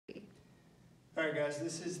Alright guys,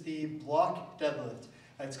 this is the block deadlift.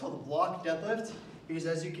 It's called the block deadlift because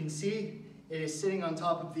as you can see, it is sitting on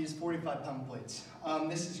top of these 45-pound plates.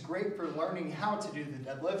 This is great for learning how to do the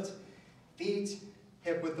deadlift. Feet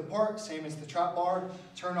hip width apart, same as the trap bar.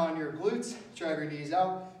 Turn on your glutes, drag your knees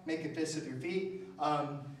out, make a fist with your feet.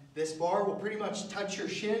 This bar will pretty much touch your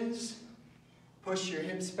shins, push your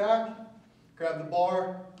hips back, grab the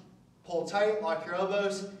bar, pull tight, lock your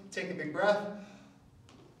elbows, take a big breath.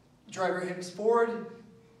 Drive your hips forward,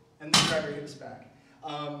 and then drive your hips back.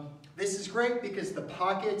 This is great because the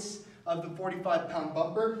pockets of the 45-pound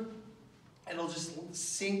bumper, it'll just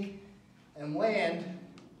sink and land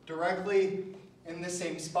directly in the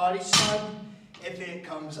same spot each time. If it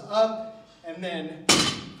comes up and then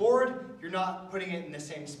forward, you're not putting it in the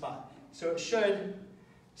same spot. So it should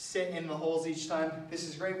sit in the holes each time. This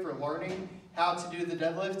is great for learning how to do the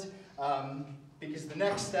deadlift because the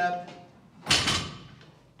next step,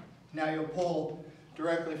 now you'll pull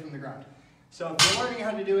directly from the ground. So if you're learning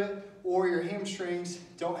how to do it or your hamstrings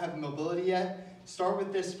don't have mobility yet, start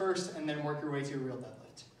with this first and then work your way to a real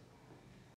deadlift.